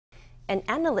An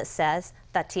analyst says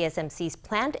that TSMC's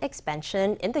planned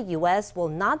expansion in the U.S. will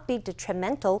not be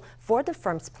detrimental for the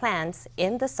firm's plans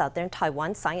in the Southern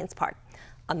Taiwan Science Park.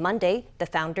 On Monday, the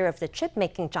founder of the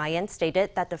chip-making giant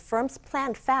stated that the firm's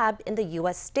planned fab in the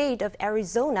U.S. state of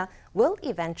Arizona will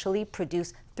eventually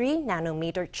produce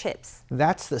 3-nanometer chips.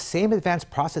 That's the same advanced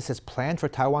process as planned for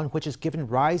Taiwan, which has given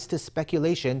rise to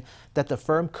speculation that the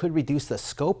firm could reduce the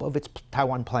scope of its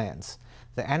Taiwan plans.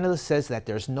 The analyst says that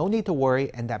there's no need to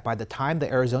worry and that by the time the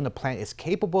Arizona plant is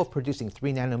capable of producing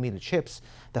 3-nanometer chips,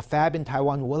 the fab in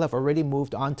Taiwan will have already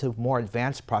moved on to more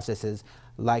advanced processes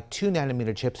like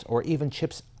 2-nanometer chips or even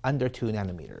chips under 2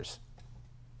 nanometers.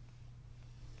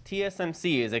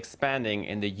 TSMC is expanding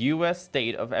in the U.S.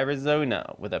 state of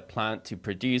Arizona with a plant to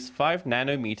produce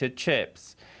 5-nanometer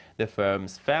chips. The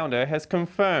firm's founder has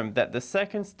confirmed that the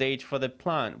second stage for the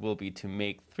plant will be to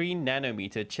make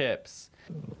 3-nanometer chips.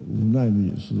 5奈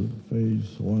米是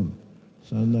Phase 1,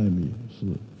 3奈米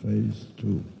是 Phase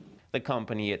 2. The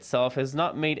company itself has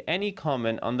not made any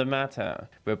comment on the matter.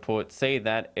 Reports say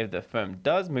that if the firm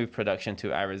does move production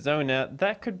to Arizona,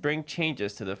 that could bring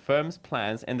changes to the firm's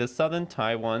plans in the Southern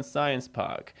Taiwan Science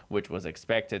Park, which was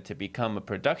expected to become a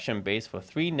production base for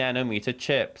 3-nanometer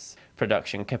chips.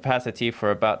 Production capacity for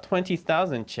about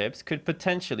 20,000 chips could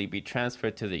potentially be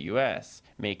transferred to the U.S.,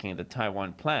 making the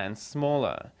Taiwan plant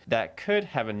smaller. That could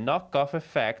have a knock-off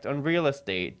effect on real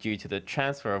estate due to the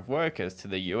transfer of workers to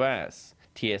the U.S.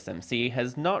 TSMC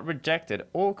has not rejected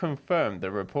or confirmed the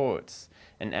reports.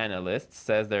 An analyst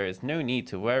says there is no need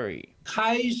to worry.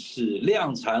 By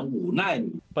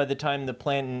the time the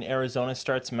plant in Arizona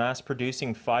starts mass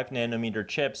producing 5-nanometer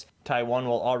chips, Taiwan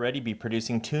will already be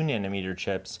producing 2-nanometer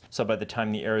chips. So by the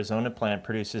time the Arizona plant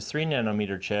produces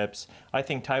 3-nanometer chips, I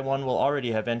think Taiwan will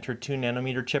already have entered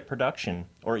 2-nanometer chip production,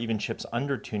 or even chips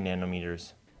under 2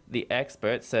 nanometers. The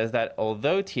expert says that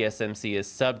although TSMC is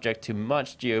subject to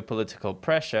much geopolitical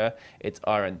pressure, its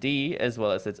R&D as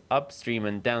well as its upstream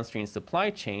and downstream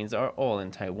supply chains are all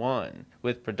in Taiwan.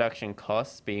 With production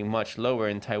costs being much lower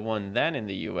in Taiwan than in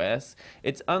the US,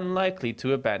 it's unlikely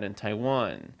to abandon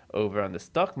Taiwan. Over on the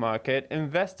stock market,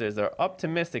 investors are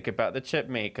optimistic about the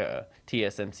chipmaker.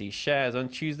 TSMC shares on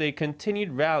Tuesday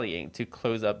continued rallying to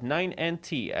close up 9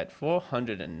 NT at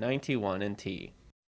 491 NT.